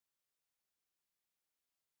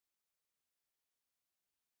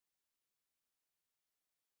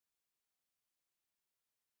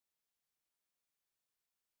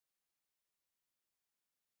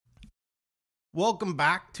Welcome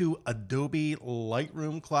back to Adobe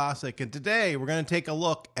Lightroom Classic, and today we're going to take a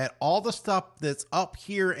look at all the stuff that's up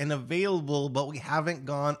here and available, but we haven't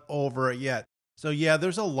gone over it yet. So yeah,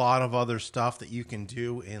 there's a lot of other stuff that you can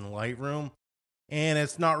do in Lightroom, and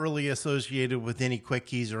it's not really associated with any quick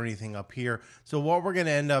keys or anything up here. So what we're going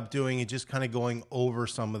to end up doing is just kind of going over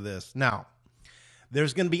some of this. Now,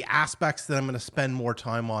 there's going to be aspects that I'm going to spend more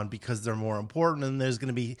time on because they're more important, and there's going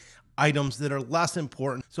to be items that are less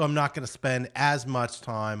important, so I'm not going to spend as much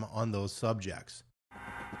time on those subjects.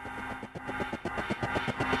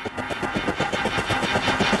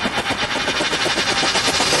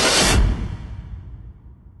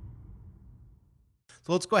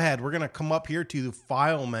 So let's go ahead. We're going to come up here to the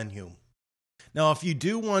File menu. Now, if you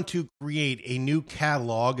do want to create a new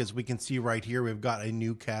catalog, as we can see right here, we've got a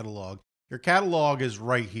new catalog. Your catalog is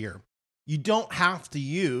right here. You don't have to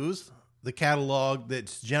use the catalog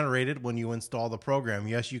that's generated when you install the program.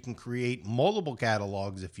 Yes, you can create multiple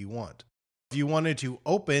catalogs if you want. If you wanted to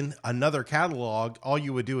open another catalog, all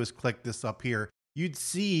you would do is click this up here. You'd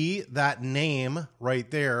see that name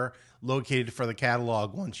right there located for the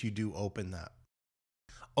catalog once you do open that.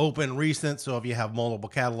 Open recent, so if you have multiple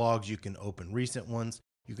catalogs, you can open recent ones.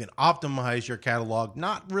 You can optimize your catalog.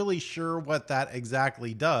 Not really sure what that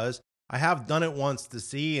exactly does. I have done it once to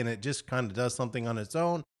see, and it just kind of does something on its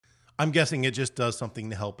own. I'm guessing it just does something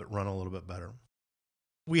to help it run a little bit better.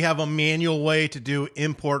 We have a manual way to do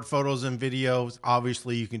import photos and videos.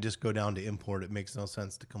 Obviously, you can just go down to import. It makes no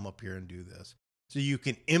sense to come up here and do this. So you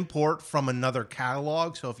can import from another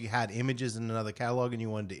catalog. So if you had images in another catalog and you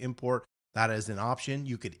wanted to import, that is an option.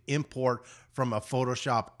 You could import from a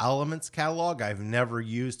Photoshop Elements catalog. I've never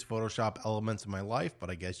used Photoshop Elements in my life, but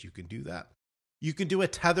I guess you can do that. You can do a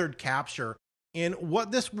tethered capture. And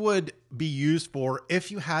what this would be used for, if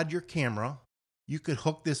you had your camera, you could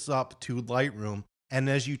hook this up to Lightroom, and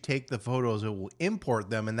as you take the photos, it will import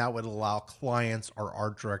them, and that would allow clients or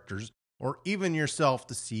art directors or even yourself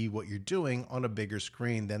to see what you're doing on a bigger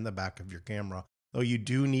screen than the back of your camera. Though you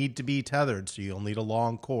do need to be tethered, so you'll need a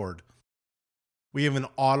long cord. We have an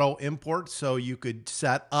auto import, so you could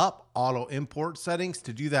set up auto import settings.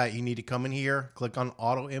 To do that, you need to come in here, click on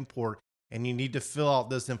auto import, and you need to fill out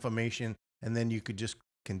this information, and then you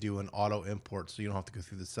can do an auto import, so you don't have to go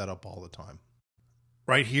through the setup all the time.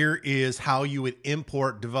 Right here is how you would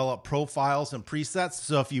import develop profiles and presets.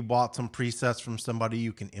 So if you bought some presets from somebody,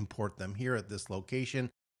 you can import them here at this location.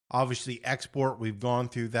 Obviously, export, we've gone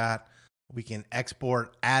through that. We can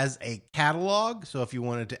export as a catalog. So if you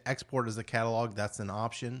wanted to export as a catalog, that's an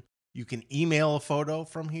option. You can email a photo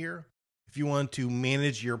from here. If you want to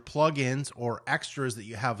manage your plugins or extras that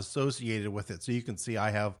you have associated with it. So you can see I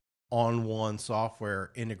have On1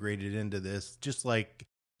 software integrated into this, just like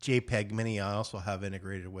JPEG Mini, I also have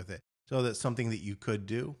integrated with it. So that's something that you could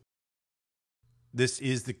do. This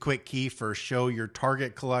is the quick key for show your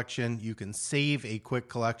target collection. You can save a quick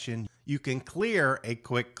collection. You can clear a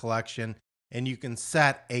quick collection, and you can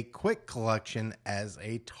set a quick collection as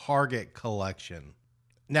a target collection.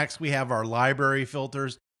 Next, we have our library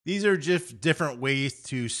filters. These are just different ways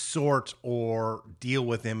to sort or deal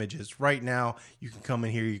with images. Right now, you can come in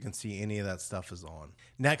here, you can see any of that stuff is on.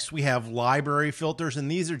 Next, we have library filters, and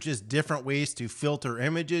these are just different ways to filter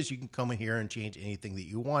images. You can come in here and change anything that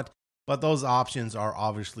you want, but those options are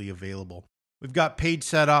obviously available. We've got page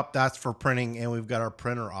setup, that's for printing, and we've got our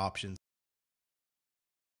printer options.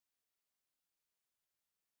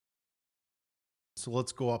 So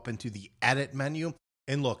let's go up into the edit menu.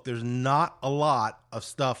 And look, there's not a lot of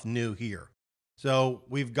stuff new here. So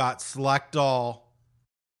we've got select all.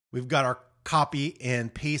 We've got our copy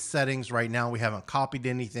and paste settings. Right now, we haven't copied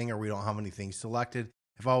anything or we don't have anything selected.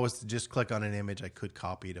 If I was to just click on an image, I could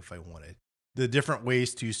copy it if I wanted. The different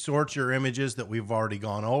ways to sort your images that we've already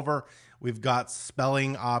gone over. We've got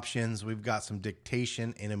spelling options. We've got some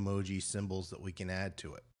dictation and emoji symbols that we can add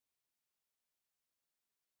to it.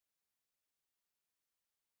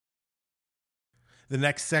 The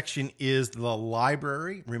next section is the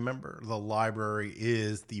library. Remember, the library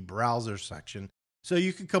is the browser section. So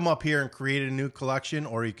you could come up here and create a new collection,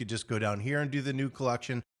 or you could just go down here and do the new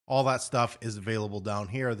collection. All that stuff is available down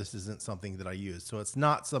here. This isn't something that I use. So it's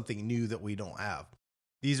not something new that we don't have.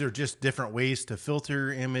 These are just different ways to filter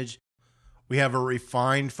your image. We have a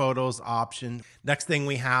refined photos option. Next thing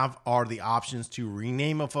we have are the options to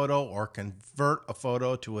rename a photo or convert a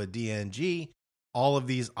photo to a DNG. All of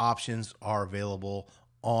these options are available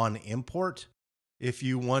on import. If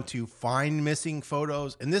you want to find missing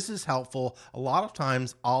photos, and this is helpful, a lot of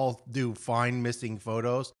times I'll do find missing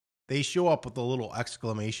photos. They show up with a little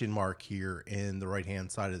exclamation mark here in the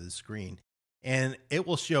right-hand side of the screen. and it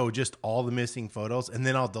will show just all the missing photos, and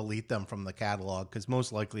then I'll delete them from the catalog because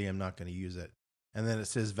most likely I'm not going to use it. And then it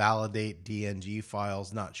says validate DNG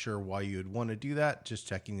files. Not sure why you would want to do that. Just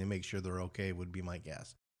checking to make sure they're okay would be my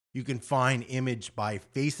guess. You can find image by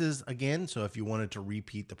faces again. So if you wanted to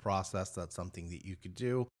repeat the process, that's something that you could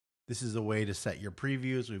do. This is a way to set your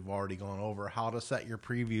previews. We've already gone over how to set your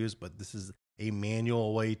previews, but this is a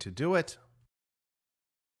manual way to do it.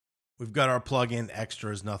 We've got our plugin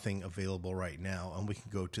extras, nothing available right now, and we can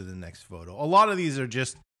go to the next photo. A lot of these are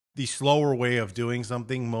just the slower way of doing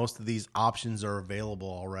something. Most of these options are available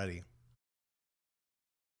already.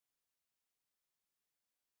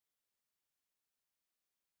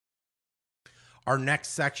 Our next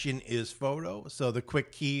section is photo. So the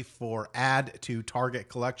quick key for add to target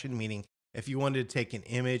collection, meaning if you wanted to take an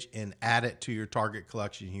image and add it to your target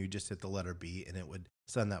collection, you just hit the letter B and it would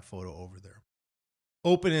send that photo over there.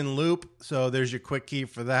 Open in loop. So there's your quick key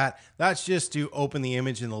for that. That's just to open the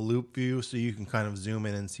image in the loop view so you can kind of zoom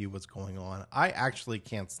in and see what's going on. I actually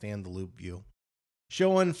can't stand the loop view.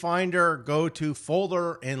 Show in Finder, go to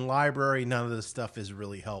folder and library. None of this stuff is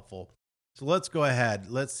really helpful. So let's go ahead.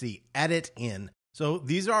 Let's see, edit in. So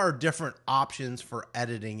these are our different options for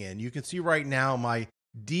editing in. You can see right now my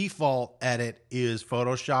default edit is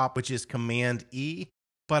Photoshop, which is Command E,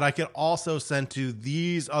 but I can also send to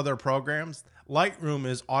these other programs. Lightroom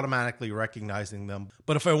is automatically recognizing them.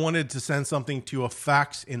 But if I wanted to send something to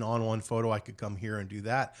effects in On One Photo, I could come here and do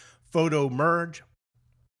that. Photo merge.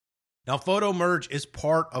 Now, photo merge is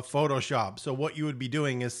part of Photoshop. So what you would be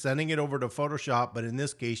doing is sending it over to Photoshop, but in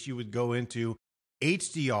this case, you would go into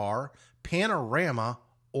HDR, Panorama,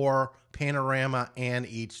 or Panorama and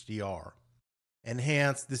HDR.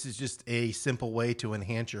 Enhance, this is just a simple way to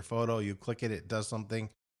enhance your photo. You click it, it does something,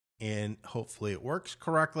 and hopefully it works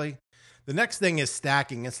correctly. The next thing is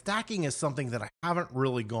stacking, and stacking is something that I haven't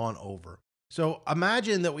really gone over. So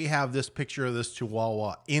imagine that we have this picture of this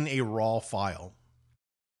Chihuahua in a raw file.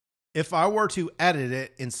 If I were to edit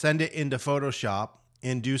it and send it into Photoshop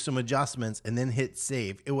and do some adjustments and then hit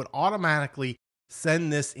save, it would automatically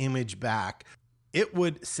send this image back. It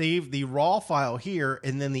would save the raw file here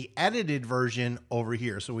and then the edited version over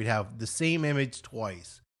here. So we'd have the same image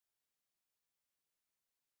twice.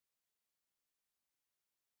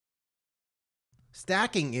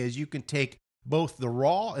 Stacking is you can take both the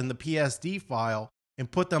raw and the PSD file and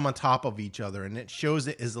put them on top of each other, and it shows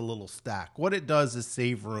it as a little stack. What it does is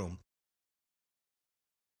save room.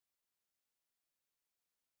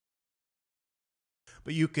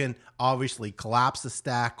 But you can obviously collapse a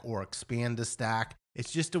stack or expand a stack.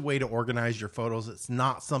 It's just a way to organize your photos. It's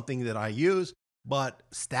not something that I use, but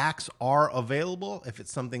stacks are available. If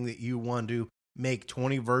it's something that you want to make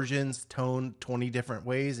 20 versions, tone 20 different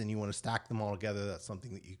ways, and you want to stack them all together, that's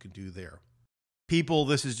something that you could do there. People,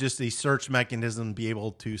 this is just a search mechanism, be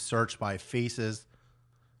able to search by faces.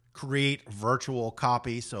 Create virtual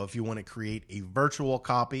copy. So if you want to create a virtual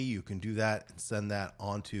copy, you can do that and send that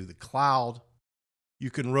onto the cloud. You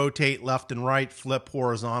can rotate left and right, flip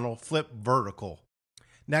horizontal, flip vertical.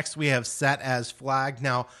 Next, we have set as flagged.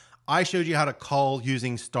 Now, I showed you how to cull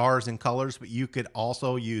using stars and colors, but you could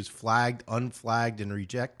also use flagged, unflagged, and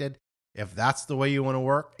rejected. If that's the way you want to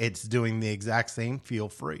work, it's doing the exact same. Feel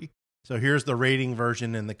free. So here's the rating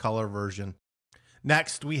version and the color version.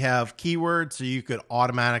 Next, we have keywords. So you could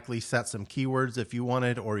automatically set some keywords if you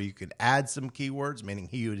wanted, or you could add some keywords, meaning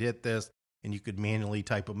he would hit this and you could manually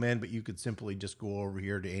type them in, but you could simply just go over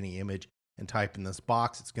here to any image and type in this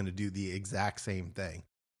box. It's going to do the exact same thing.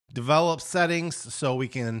 Develop settings. So we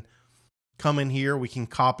can come in here, we can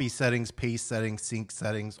copy settings, paste settings, sync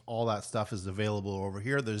settings. All that stuff is available over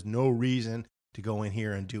here. There's no reason to go in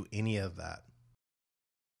here and do any of that.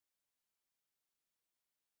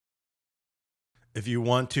 If you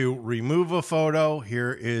want to remove a photo,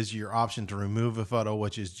 here is your option to remove a photo,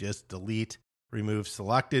 which is just delete, remove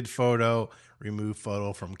selected photo, remove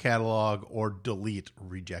photo from catalog, or delete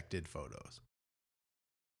rejected photos.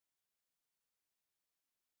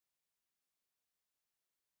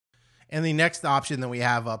 And the next option that we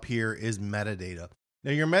have up here is metadata.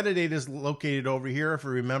 Now your metadata is located over here. If you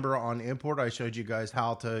remember on import, I showed you guys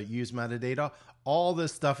how to use metadata. All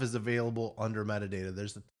this stuff is available under metadata.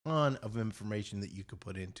 There's a ton of information that you could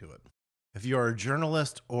put into it. If you're a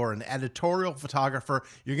journalist or an editorial photographer,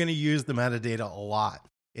 you're going to use the metadata a lot.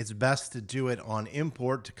 It's best to do it on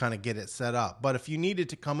import to kind of get it set up. But if you needed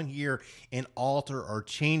to come in here and alter or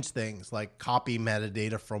change things like copy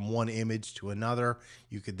metadata from one image to another,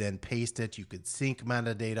 you could then paste it. You could sync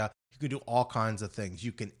metadata. You could do all kinds of things.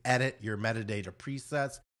 You can edit your metadata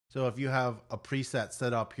presets. So if you have a preset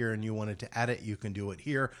set up here and you wanted to edit, you can do it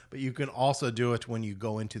here, but you can also do it when you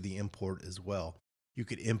go into the import as well. You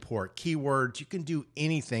could import keywords. You can do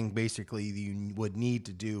anything basically you would need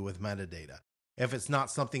to do with metadata. If it's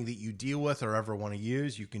not something that you deal with or ever want to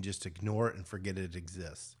use, you can just ignore it and forget it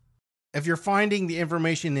exists. If you're finding the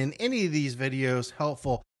information in any of these videos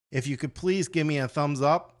helpful, if you could please give me a thumbs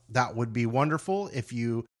up, that would be wonderful. If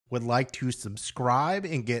you would like to subscribe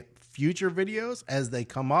and get future videos as they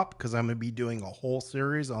come up, because I'm going to be doing a whole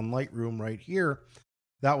series on Lightroom right here,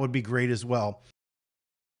 that would be great as well.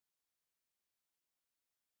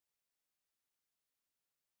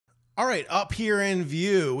 All right, up here in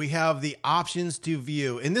view, we have the options to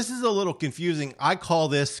view, and this is a little confusing. I call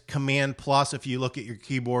this Command plus. If you look at your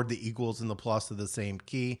keyboard, the equals and the plus are the same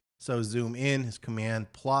key. So zoom in is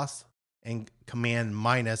Command plus and Command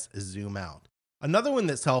minus is zoom out. Another one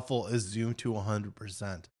that's helpful is zoom to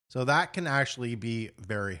 100%. So that can actually be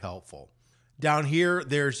very helpful. Down here,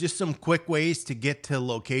 there's just some quick ways to get to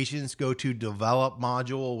locations. Go to Develop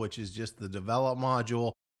module, which is just the Develop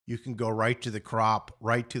module. You can go right to the crop,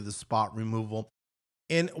 right to the spot removal.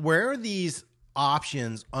 And where these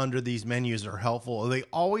options under these menus are helpful, they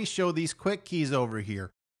always show these quick keys over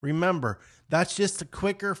here. Remember, that's just a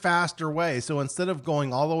quicker, faster way. So instead of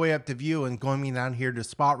going all the way up to view and going down here to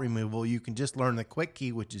spot removal, you can just learn the quick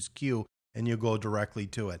key, which is Q, and you'll go directly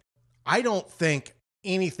to it. I don't think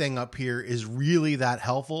anything up here is really that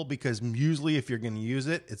helpful, because usually if you're going to use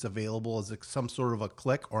it, it's available as some sort of a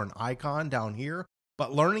click or an icon down here.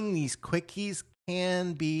 But learning these quick keys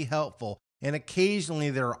can be helpful. And occasionally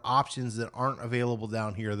there are options that aren't available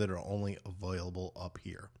down here that are only available up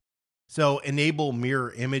here. So enable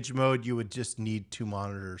mirror image mode, you would just need 2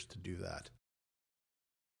 monitors to do that.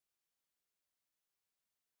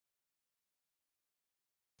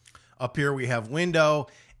 Up here we have window,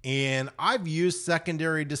 and I've used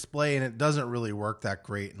secondary display and it doesn't really work that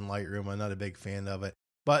great in Lightroom. I'm not a big fan of it.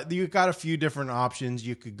 But you've got a few different options.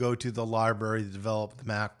 You could go to the library, the develop, the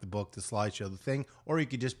Mac, the book, the slideshow, the thing, or you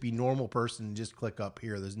could just be normal person and just click up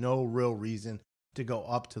here. There's no real reason to go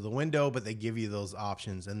up to the window, but they give you those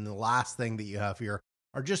options. And the last thing that you have here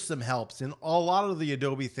are just some helps. In a lot of the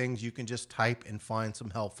Adobe things, you can just type and find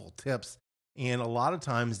some helpful tips. And a lot of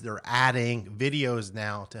times they're adding videos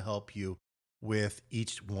now to help you with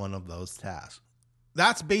each one of those tasks.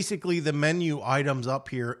 That's basically the menu items up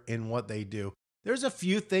here and what they do. There's a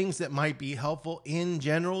few things that might be helpful. In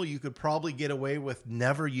general, you could probably get away with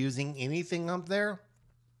never using anything up there.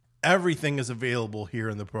 Everything is available here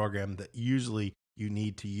in the program that usually you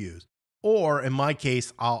need to use. Or in my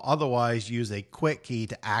case, I'll otherwise use a quick key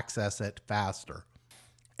to access it faster.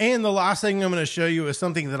 And the last thing I'm going to show you is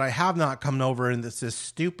something that I have not come over, and this is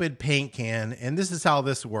stupid paint can. And this is how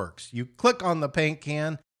this works. You click on the paint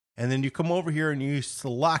can, and then you come over here and you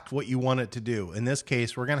select what you want it to do. In this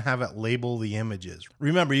case, we're going to have it label the images.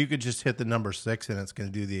 Remember, you could just hit the number 6 and it's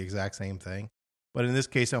going to do the exact same thing. But in this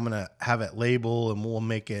case, I'm going to have it label and we'll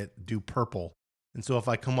make it do purple. And so if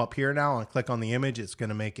I come up here now and click on the image, it's going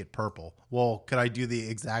to make it purple. Well, could I do the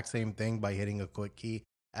exact same thing by hitting a quick key?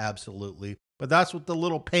 Absolutely. But that's what the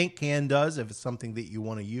little paint can does. If it's something that you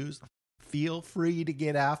want to use, feel free to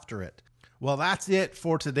get after it. Well, that's it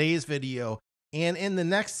for today's video. And in the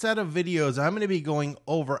next set of videos, I'm going to be going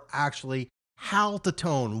over actually how to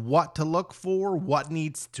tone, what to look for, what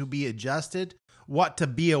needs to be adjusted, what to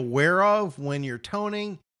be aware of when you're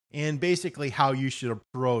toning, and basically how you should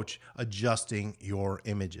approach adjusting your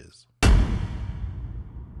images.